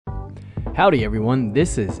Howdy everyone,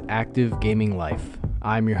 this is Active Gaming Life.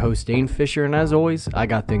 I'm your host Dane Fisher, and as always, I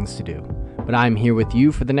got things to do. But I'm here with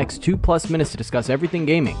you for the next 2+ minutes to discuss everything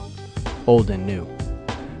gaming, old and new.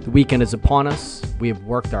 The weekend is upon us. We have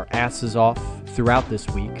worked our asses off throughout this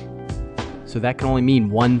week. So that can only mean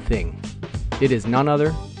one thing. It is none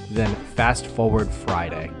other than Fast Forward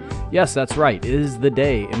Friday. Yes, that's right. It is the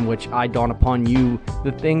day in which I dawn upon you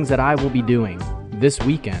the things that I will be doing this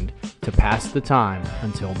weekend to pass the time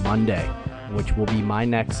until Monday, which will be my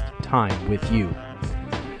next time with you.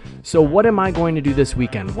 So what am I going to do this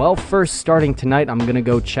weekend? Well, first, starting tonight, I'm going to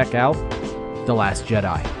go check out The Last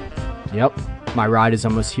Jedi. Yep, my ride is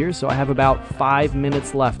almost here, so I have about 5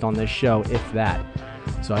 minutes left on this show, if that.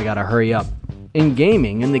 So I gotta hurry up. In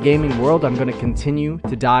the gaming world, I'm going to continue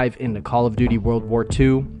to dive into Call of Duty World War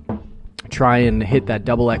II, try and hit that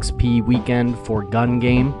double XP weekend for Gun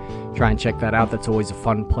Game. Try and check that out. That's always a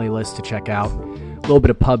fun playlist to check out. A little bit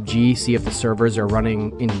of PUBG, see if the servers are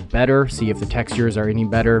running any better, see if the textures are any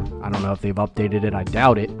better. I don't know if they've updated it, I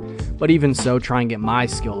doubt it. But even so, try and get my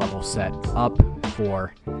skill level set up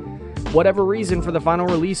for whatever reason for the final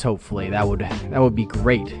release, hopefully. That would be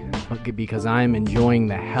great, because I'm enjoying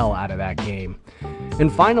the hell out of that game. And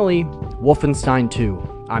finally, Wolfenstein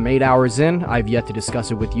 2. I'm 8 hours in. I've yet to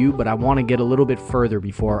discuss it with you, but I want to get a little bit further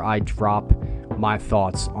before I drop my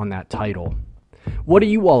thoughts on that title. What are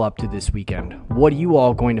you all up to this weekend? What are you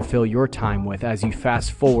all going to fill your time with as you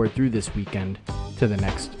fast forward through this weekend to the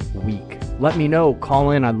next week? Let me know.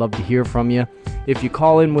 Call in. I'd love to hear from you. If you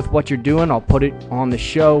call in with what you're doing, I'll put it on the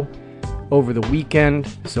show over the weekend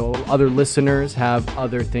so other listeners have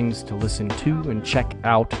other things to listen to and check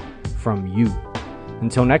out from you.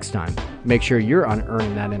 Until next time, make sure you're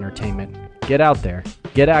earning that entertainment. Get out there,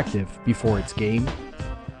 get active before it's game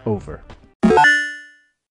over.